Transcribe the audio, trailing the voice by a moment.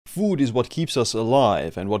Food is what keeps us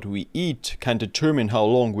alive, and what we eat can determine how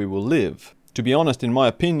long we will live. To be honest, in my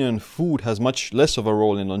opinion, food has much less of a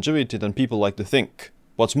role in longevity than people like to think.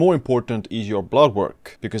 What's more important is your blood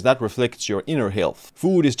work, because that reflects your inner health.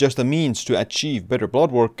 Food is just a means to achieve better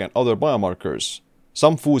blood work and other biomarkers.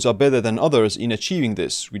 Some foods are better than others in achieving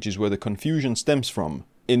this, which is where the confusion stems from.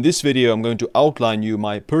 In this video, I'm going to outline you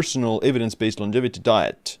my personal evidence-based longevity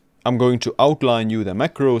diet. I'm going to outline you the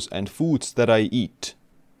macros and foods that I eat.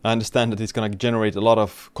 I understand that it's going to generate a lot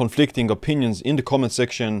of conflicting opinions in the comment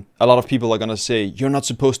section. A lot of people are going to say, you're not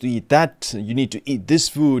supposed to eat that, you need to eat this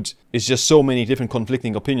food. It's just so many different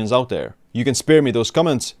conflicting opinions out there. You can spare me those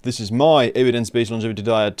comments. This is my evidence-based longevity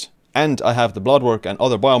diet, and I have the blood work and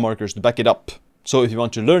other biomarkers to back it up. So if you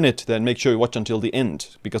want to learn it, then make sure you watch until the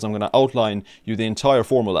end, because I'm going to outline you the entire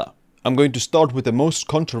formula. I'm going to start with the most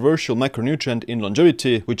controversial macronutrient in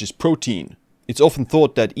longevity, which is protein. It's often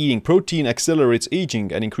thought that eating protein accelerates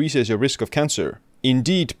aging and increases your risk of cancer.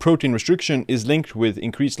 Indeed, protein restriction is linked with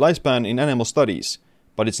increased lifespan in animal studies,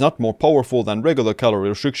 but it's not more powerful than regular calorie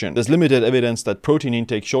restriction. There's limited evidence that protein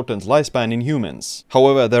intake shortens lifespan in humans.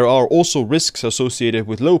 However, there are also risks associated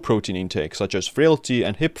with low protein intake, such as frailty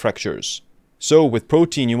and hip fractures. So with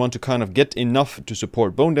protein, you want to kind of get enough to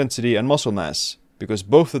support bone density and muscle mass, because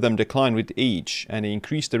both of them decline with age and they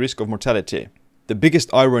increase the risk of mortality. The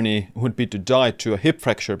biggest irony would be to die to a hip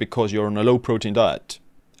fracture because you're on a low protein diet,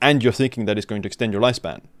 and you're thinking that it's going to extend your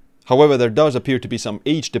lifespan. However, there does appear to be some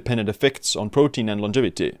age-dependent effects on protein and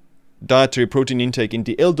longevity. Dietary protein intake in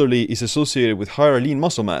the elderly is associated with higher lean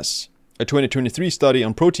muscle mass. A 2023 study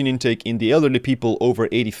on protein intake in the elderly people over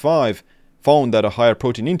 85 found that a higher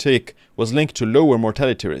protein intake was linked to lower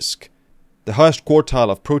mortality risk. The highest quartile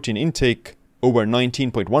of protein intake, over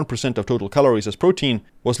 19.1% of total calories as protein,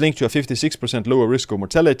 was linked to a 56% lower risk of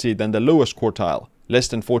mortality than the lowest quartile, less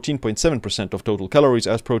than 14.7% of total calories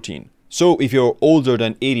as protein. So if you're older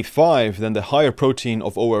than 85, then the higher protein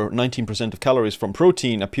of over 19% of calories from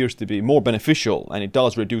protein appears to be more beneficial, and it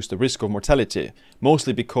does reduce the risk of mortality,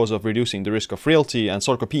 mostly because of reducing the risk of frailty and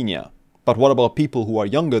sarcopenia. But what about people who are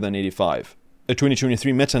younger than 85? A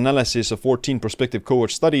 2023 meta-analysis of 14 prospective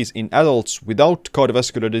cohort studies in adults without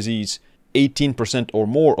cardiovascular disease, 18% or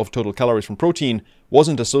more of total calories from protein,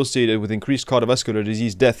 wasn't associated with increased cardiovascular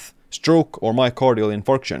disease death, stroke or myocardial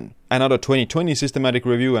infarction. Another 2020 systematic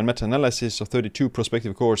review and meta-analysis of 32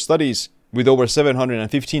 prospective cohort studies with over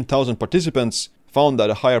 715,000 participants found that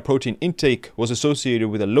a higher protein intake was associated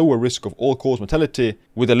with a lower risk of all-cause mortality,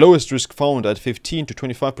 with the lowest risk found at 15 to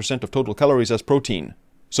 25% of total calories as protein.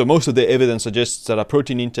 So most of the evidence suggests that a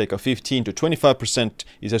protein intake of 15 to 25%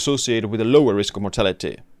 is associated with a lower risk of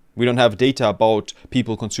mortality. We don't have data about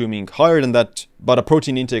people consuming higher than that, but a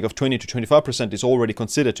protein intake of 20 to 25% is already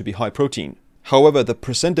considered to be high protein. However, the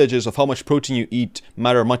percentages of how much protein you eat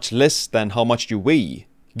matter much less than how much you weigh.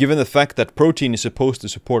 Given the fact that protein is supposed to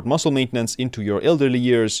support muscle maintenance into your elderly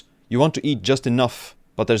years, you want to eat just enough,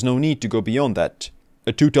 but there's no need to go beyond that.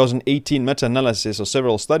 A 2018 meta-analysis of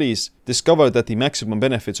several studies discovered that the maximum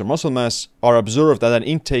benefits of muscle mass are observed at an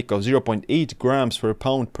intake of 0.8 grams per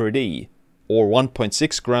pound per day, or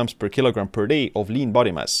 1.6 grams per kilogram per day of lean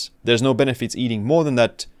body mass. There's no benefits eating more than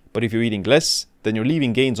that, but if you're eating less, then you're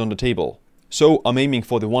leaving gains on the table. So I'm aiming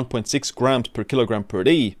for the 1.6 grams per kilogram per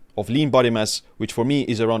day of lean body mass, which for me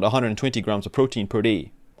is around 120 grams of protein per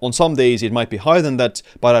day. On some days it might be higher than that,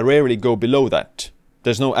 but I rarely go below that.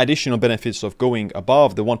 There's no additional benefits of going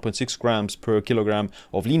above the 1.6 grams per kilogram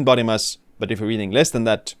of lean body mass, but if you're eating less than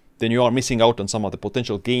that, then you are missing out on some of the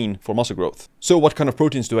potential gain for muscle growth. So what kind of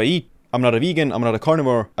proteins do I eat? I'm not a vegan, I'm not a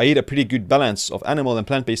carnivore. I eat a pretty good balance of animal and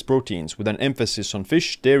plant-based proteins with an emphasis on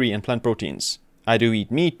fish, dairy and plant proteins. I do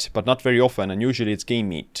eat meat, but not very often, and usually it's game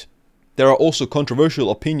meat. There are also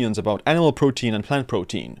controversial opinions about animal protein and plant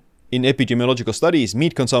protein. In epidemiological studies,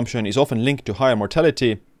 meat consumption is often linked to higher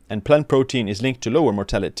mortality, and plant protein is linked to lower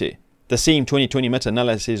mortality. The same 2020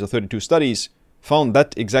 meta-analysis of 32 studies found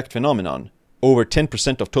that exact phenomenon. Over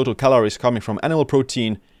 10% of total calories coming from animal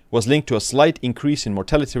protein was linked to a slight increase in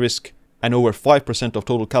mortality risk, and over 5% of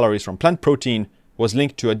total calories from plant protein was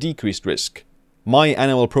linked to a decreased risk. My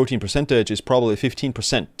animal protein percentage is probably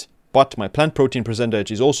 15%, but my plant protein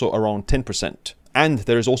percentage is also around 10%. And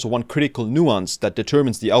there is also one critical nuance that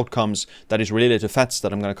determines the outcomes that is related to fats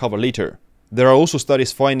that I'm going to cover later. There are also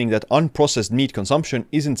studies finding that unprocessed meat consumption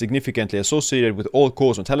isn't significantly associated with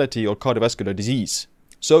all-cause mortality or cardiovascular disease.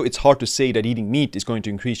 So it's hard to say that eating meat is going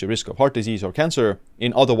to increase your risk of heart disease or cancer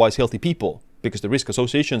in otherwise healthy people, because the risk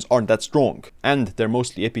associations aren't that strong, and they're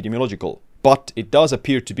mostly epidemiological. But it does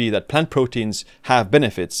appear to be that plant proteins have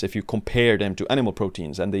benefits if you compare them to animal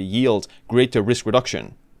proteins, and they yield greater risk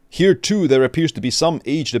reduction. Here too there appears to be some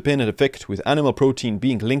age-dependent effect, with animal protein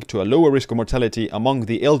being linked to a lower risk of mortality among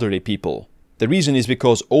the elderly people. The reason is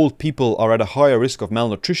because old people are at a higher risk of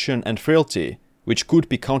malnutrition and frailty, which could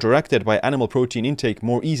be counteracted by animal protein intake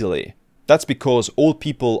more easily. That's because old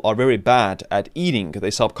people are very bad at eating.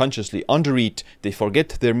 They subconsciously undereat, they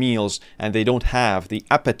forget their meals, and they don't have the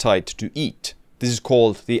appetite to eat. This is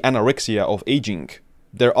called the anorexia of aging.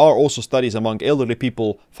 There are also studies among elderly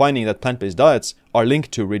people finding that plant-based diets are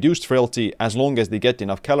linked to reduced frailty as long as they get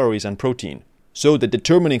enough calories and protein. So the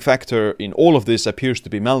determining factor in all of this appears to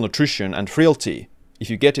be malnutrition and frailty. If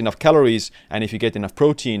you get enough calories and if you get enough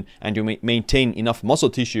protein and you maintain enough muscle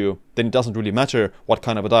tissue, then it doesn't really matter what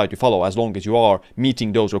kind of a diet you follow as long as you are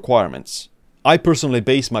meeting those requirements. I personally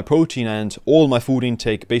base my protein and all my food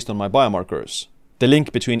intake based on my biomarkers. The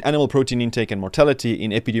link between animal protein intake and mortality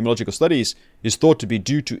in epidemiological studies is thought to be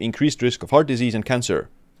due to increased risk of heart disease and cancer.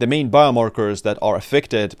 The main biomarkers that are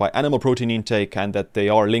affected by animal protein intake and that they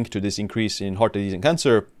are linked to this increase in heart disease and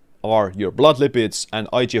cancer are your blood lipids and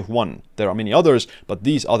IGF-1. There are many others, but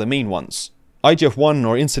these are the main ones. IGF-1,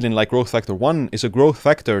 or insulin-like growth factor 1, is a growth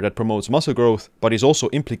factor that promotes muscle growth, but is also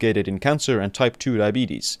implicated in cancer and type 2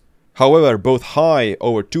 diabetes. However, both high,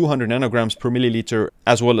 over 200 nanograms per milliliter,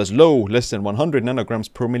 as well as low, less than 100 nanograms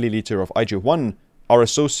per milliliter of IGF-1 are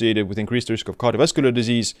associated with increased risk of cardiovascular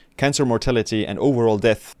disease, cancer mortality, and overall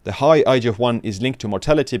death. The high IGF-1 is linked to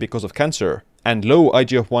mortality because of cancer, and low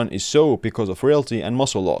IGF-1 is so because of frailty and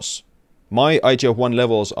muscle loss. My IGF-1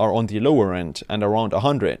 levels are on the lower end and around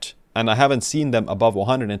 100, and I haven't seen them above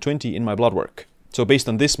 120 in my blood work. So based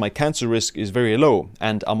on this, my cancer risk is very low,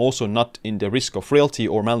 and I'm also not in the risk of frailty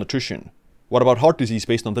or malnutrition. What about heart disease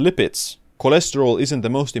based on the lipids? Cholesterol isn't the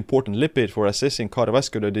most important lipid for assessing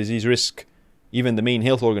cardiovascular disease risk. Even the main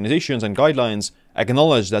health organizations and guidelines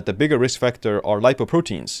acknowledge that the bigger risk factor are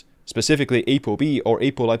lipoproteins, specifically ApoB or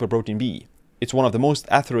apolipoprotein B. It's one of the most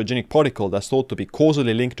atherogenic particles that's thought to be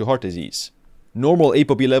causally linked to heart disease. Normal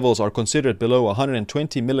ApoB levels are considered below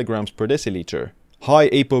 120 milligrams per deciliter. High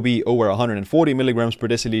ApoB over 140 milligrams per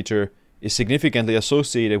deciliter is significantly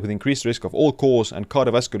associated with increased risk of all-cause and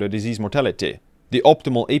cardiovascular disease mortality. The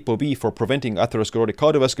optimal ApoB for preventing atherosclerotic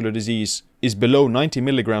cardiovascular disease is below 90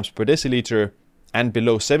 milligrams per deciliter and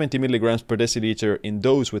below 70 milligrams per deciliter in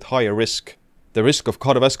those with higher risk. The risk of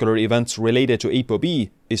cardiovascular events related to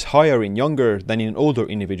ApoB is higher in younger than in older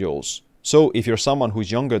individuals. So if you're someone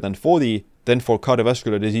who's younger than 40, then for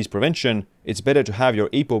cardiovascular disease prevention, it's better to have your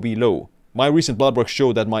ApoB low. My recent blood work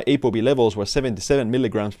showed that my ApoB levels were 77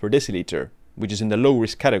 milligrams per deciliter, which is in the low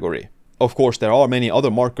risk category. Of course, there are many other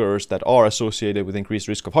markers that are associated with increased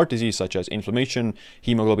risk of heart disease, such as inflammation,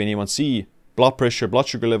 hemoglobin A1c, blood pressure, blood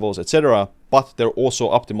sugar levels, etc., but they're also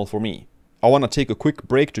optimal for me. I want to take a quick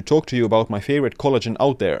break to talk to you about my favorite collagen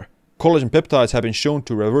out there. Collagen peptides have been shown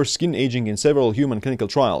to reverse skin aging in several human clinical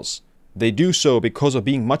trials. They do so because of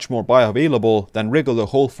being much more bioavailable than regular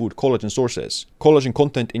whole food collagen sources. Collagen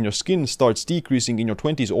content in your skin starts decreasing in your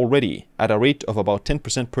 20s already, at a rate of about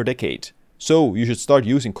 10% per decade. So you should start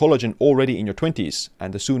using collagen already in your 20s,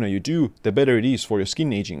 and the sooner you do, the better it is for your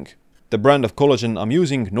skin aging. The brand of collagen I'm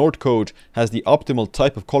using, Nordcode, has the optimal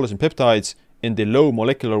type of collagen peptides in the low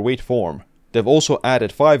molecular weight form. They've also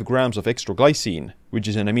added 5 grams of extra glycine, which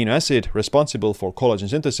is an amino acid responsible for collagen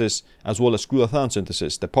synthesis as well as glutathione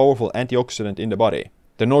synthesis, the powerful antioxidant in the body.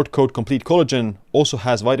 The Nordcode Complete Collagen also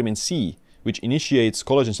has vitamin C, which initiates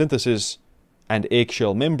collagen synthesis, and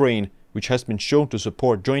eggshell membrane, which has been shown to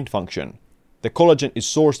support joint function. The collagen is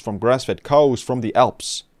sourced from grass-fed cows from the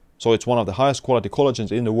Alps, so it's one of the highest quality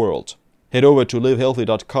collagens in the world. Head over to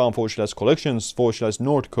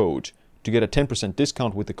livehealthy.com/collections/Nordcode to get a 10%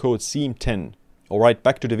 discount with the code Siim10. Alright,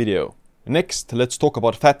 back to the video. Next, let's talk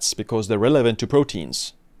about fats because they're relevant to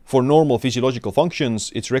proteins. For normal physiological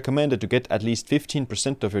functions, it's recommended to get at least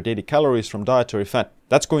 15% of your daily calories from dietary fat.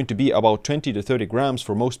 That's going to be about 20 to 30 grams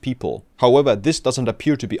for most people. However, this doesn't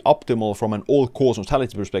appear to be optimal from an all-cause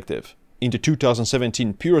mortality perspective. In the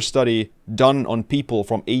 2017 Pure study done on people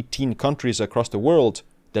from 18 countries across the world,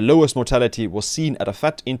 the lowest mortality was seen at a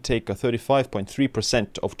fat intake of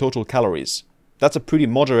 35.3% of total calories. That's a pretty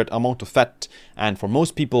moderate amount of fat, and for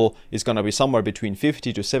most people it's gonna be somewhere between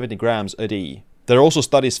 50 to 70 grams a day. There are also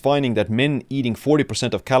studies finding that men eating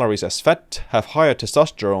 40% of calories as fat have higher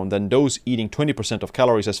testosterone than those eating 20% of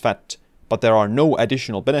calories as fat, but there are no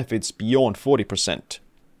additional benefits beyond 40%.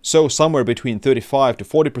 So somewhere between 35 to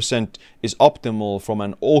 40% is optimal from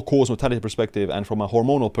an all-cause mortality perspective and from a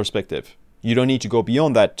hormonal perspective. You don't need to go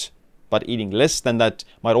beyond that, but eating less than that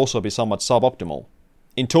might also be somewhat suboptimal.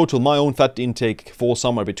 In total, my own fat intake falls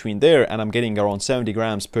somewhere between there, and I'm getting around 70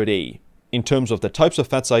 grams per day. In terms of the types of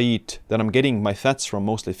fats I eat, then I'm getting my fats from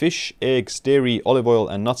mostly fish, eggs, dairy, olive oil,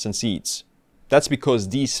 and nuts and seeds. That's because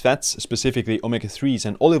these fats, specifically omega-3s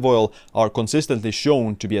and olive oil, are consistently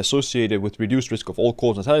shown to be associated with reduced risk of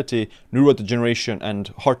all-cause mortality, neurodegeneration, and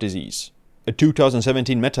heart disease. A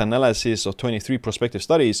 2017 meta-analysis of 23 prospective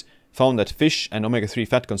studies found that fish and omega-3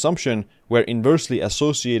 fat consumption were inversely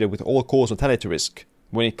associated with all-cause mortality risk.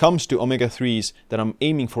 When it comes to omega-3s, then I'm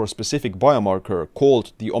aiming for a specific biomarker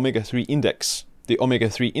called the omega-3 index. The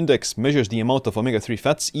omega-3 index measures the amount of omega-3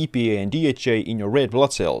 fats, EPA and DHA in your red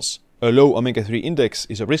blood cells. A low omega-3 index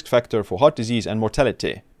is a risk factor for heart disease and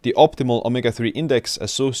mortality. The optimal omega-3 index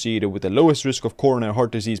associated with the lowest risk of coronary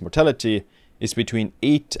heart disease mortality is between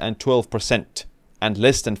 8 and 12%, and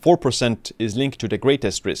less than 4% is linked to the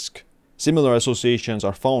greatest risk. Similar associations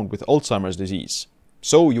are found with Alzheimer's disease.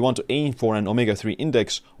 So you want to aim for an omega-3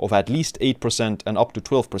 index of at least 8% and up to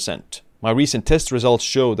 12%. My recent test results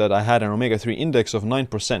show that I had an omega-3 index of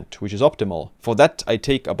 9%, which is optimal. For that, I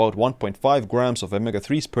take about 1.5 grams of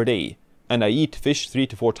omega-3s per day, and I eat fish 3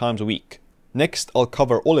 to 4 times a week. Next, I'll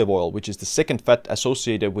cover olive oil, which is the second fat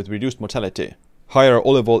associated with reduced mortality. Higher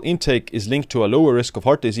olive oil intake is linked to a lower risk of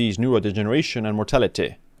heart disease, neurodegeneration, and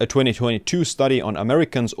mortality. A 2022 study on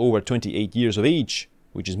Americans over 28 years of age,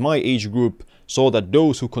 which is my age group, saw that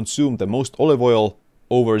those who consumed the most olive oil,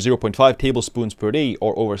 over 0.5 tablespoons per day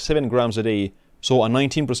or over 7 grams a day, saw a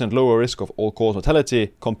 19% lower risk of all-cause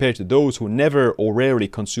mortality compared to those who never or rarely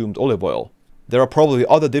consumed olive oil. There are probably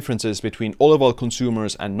other differences between olive oil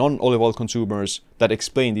consumers and non-olive oil consumers that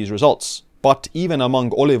explain these results. But even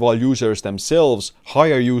among olive oil users themselves,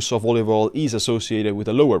 higher use of olive oil is associated with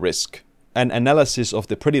a lower risk. An analysis of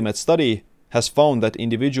the PREDIMET study has found that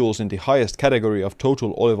individuals in the highest category of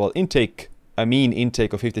total olive oil intake, a mean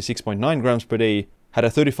intake of 56.9 grams per day, had a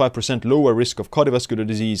 35% lower risk of cardiovascular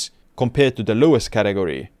disease compared to the lowest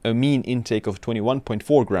category, a mean intake of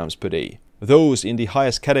 21.4 grams per day. Those in the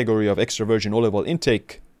highest category of extra virgin olive oil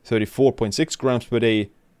intake, 34.6 grams per day,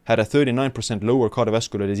 had a 39% lower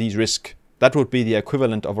cardiovascular disease risk. That would be the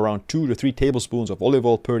equivalent of around 2 to 3 tablespoons of olive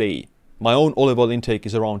oil per day. My own olive oil intake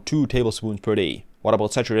is around 2 tablespoons per day. What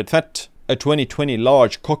about saturated fat? A 2020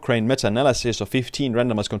 large Cochrane meta-analysis of 15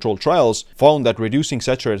 randomized controlled trials found that reducing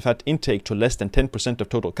saturated fat intake to less than 10% of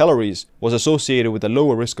total calories was associated with a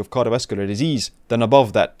lower risk of cardiovascular disease than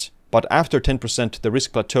above that, but after 10% the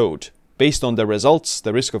risk plateaued. Based on the results,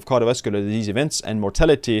 the risk of cardiovascular disease events and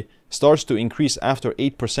mortality starts to increase after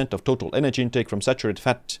 8% of total energy intake from saturated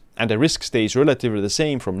fat, and the risk stays relatively the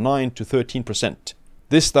same from 9 to 13%.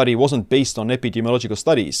 This study wasn't based on epidemiological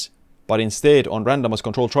studies, but instead on randomized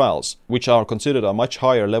controlled trials, which are considered a much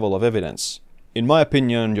higher level of evidence. In my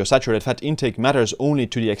opinion, your saturated fat intake matters only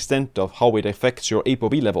to the extent of how it affects your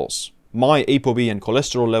ApoB levels. My ApoB and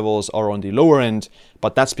cholesterol levels are on the lower end,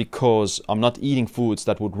 but that's because I'm not eating foods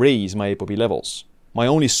that would raise my ApoB levels. My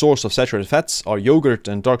only source of saturated fats are yogurt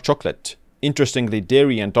and dark chocolate. Interestingly,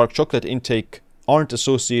 dairy and dark chocolate intake aren't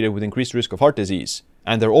associated with increased risk of heart disease,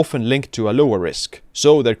 and they're often linked to a lower risk,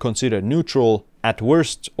 so they're considered neutral, at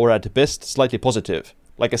worst or at best slightly positive.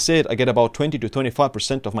 Like I said, I get about 20 to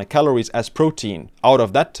 25% of my calories as protein. Out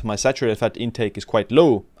of that, my saturated fat intake is quite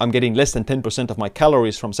low. I'm getting less than 10% of my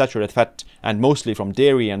calories from saturated fat, and mostly from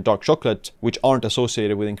dairy and dark chocolate, which aren't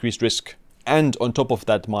associated with increased risk. And on top of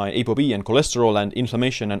that, my ApoB and cholesterol and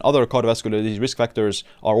inflammation and other cardiovascular disease risk factors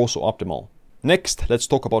are also optimal. Next, let's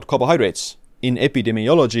talk about carbohydrates. In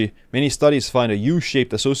epidemiology, many studies find a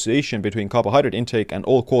U-shaped association between carbohydrate intake and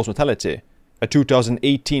all-cause mortality. A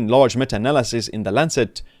 2018 large meta-analysis in The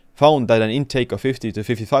Lancet found that an intake of 50 to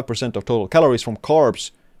 55% of total calories from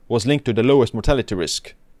carbs was linked to the lowest mortality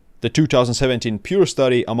risk. The 2017 Pure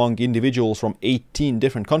study among individuals from 18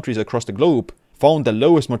 different countries across the globe found the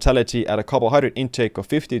lowest mortality at a carbohydrate intake of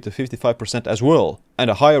 50 to 55% as well,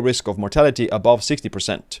 and a higher risk of mortality above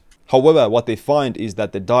 60%. However, what they find is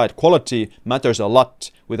that the diet quality matters a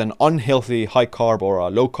lot, with an unhealthy high-carb or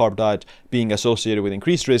a low-carb diet being associated with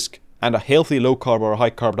increased risk, and a healthy low-carb or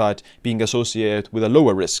high-carb diet being associated with a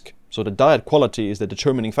lower risk. So the diet quality is the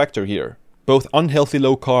determining factor here. Both unhealthy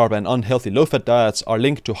low-carb and unhealthy low-fat diets are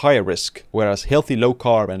linked to higher risk, whereas healthy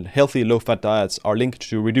low-carb and healthy low-fat diets are linked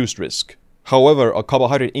to reduced risk. However, a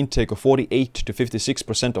carbohydrate intake of 48 to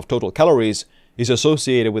 56% of total calories is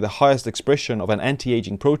associated with the highest expression of an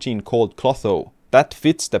anti-aging protein called clotho. That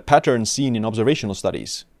fits the pattern seen in observational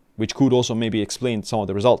studies, which could also maybe explain some of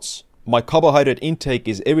the results. My carbohydrate intake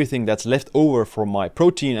is everything that's left over from my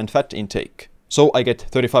protein and fat intake. So I get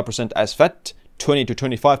 35% as fat, 20 to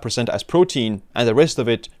 25% as protein, and the rest of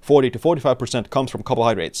it, 40 to 45%, comes from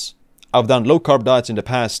carbohydrates. I've done low-carb diets in the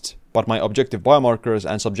past, but my objective biomarkers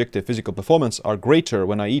and subjective physical performance are greater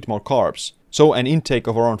when I eat more carbs. So an intake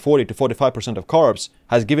of around 40 to 45% of carbs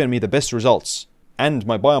has given me the best results, and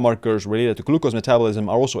my biomarkers related to glucose metabolism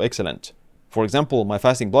are also excellent. For example, my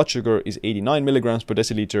fasting blood sugar is 89 mg per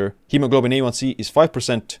deciliter, hemoglobin A1c is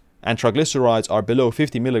 5%, and triglycerides are below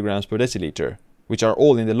 50 mg per deciliter, which are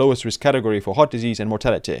all in the lowest risk category for heart disease and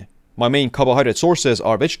mortality. My main carbohydrate sources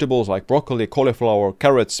are vegetables like broccoli, cauliflower,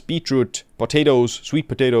 carrots, beetroot, potatoes, sweet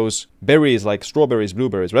potatoes, berries like strawberries,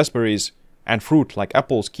 blueberries, raspberries, and fruit like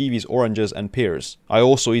apples, kiwis, oranges, and pears. I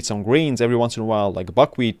also eat some grains every once in a while like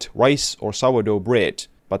buckwheat, rice, or sourdough bread,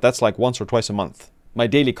 but that's like once or twice a month. My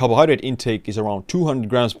daily carbohydrate intake is around 200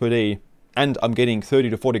 grams per day, and I'm getting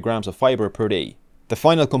 30 to 40 grams of fiber per day. The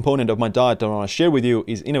final component of my diet that I want to share with you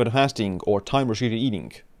is intermittent fasting or time-restricted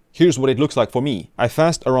eating. Here's what it looks like for me. I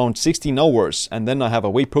fast around 16 hours and then I have a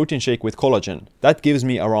whey protein shake with collagen. That gives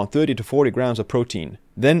me around 30 to 40 grams of protein.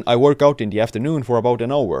 Then I work out in the afternoon for about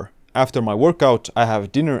an hour. After my workout, I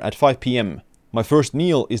have dinner at 5 p.m. My first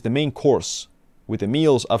meal is the main course, with the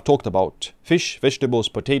meals I've talked about: fish, vegetables,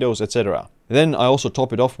 potatoes, etc. Then I also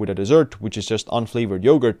top it off with a dessert, which is just unflavored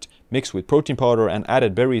yogurt mixed with protein powder and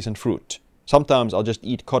added berries and fruit. Sometimes I'll just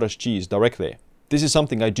eat cottage cheese directly. This is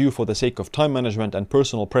something I do for the sake of time management and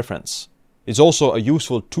personal preference. It's also a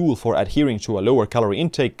useful tool for adhering to a lower calorie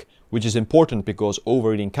intake, which is important because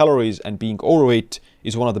overeating calories and being overweight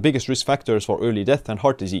is one of the biggest risk factors for early death and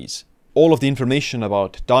heart disease. All of the information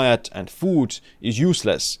about diet and food is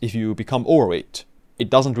useless if you become overweight. It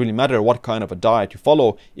doesn't really matter what kind of a diet you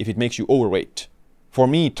follow if it makes you overweight. For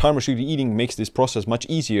me, time-restricted eating makes this process much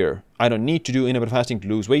easier. I don't need to do intermittent fasting to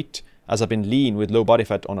lose weight, as I've been lean with low body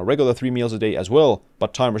fat on a regular 3 meals a day as well,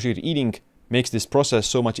 but time-restricted eating makes this process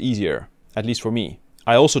so much easier, at least for me.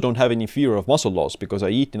 I also don't have any fear of muscle loss because I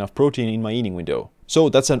eat enough protein in my eating window. So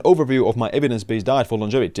that's an overview of my evidence-based diet for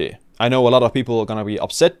longevity. I know a lot of people are gonna be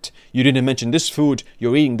upset, you didn't mention this food,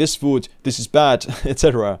 you're eating this food, this is bad,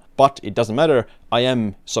 etc. But it doesn't matter, I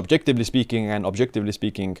am, subjectively speaking and objectively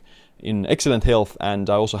speaking, in excellent health, and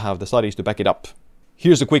I also have the studies to back it up.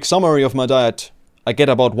 Here's a quick summary of my diet. I get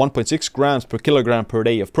about 1.6 grams per kilogram per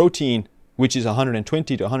day of protein, which is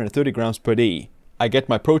 120 to 130 grams per day. I get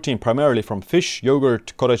my protein primarily from fish,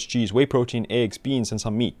 yogurt, cottage cheese, whey protein, eggs, beans, and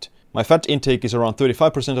some meat. My fat intake is around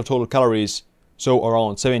 35% of total calories, so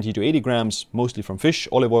around 70 to 80 grams, mostly from fish,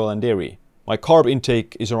 olive oil, and dairy. My carb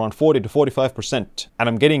intake is around 40 to 45%, and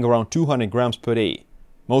I'm getting around 200 grams per day,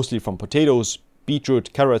 mostly from potatoes,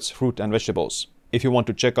 beetroot, carrots, fruit, and vegetables. If you want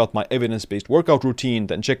to check out my evidence-based workout routine,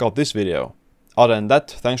 then check out this video. Other than that,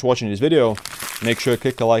 thanks for watching this video. Make sure to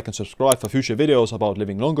click a like and subscribe for future videos about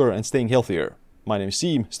living longer and staying healthier. My name is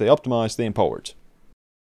Siim, stay optimized, stay empowered.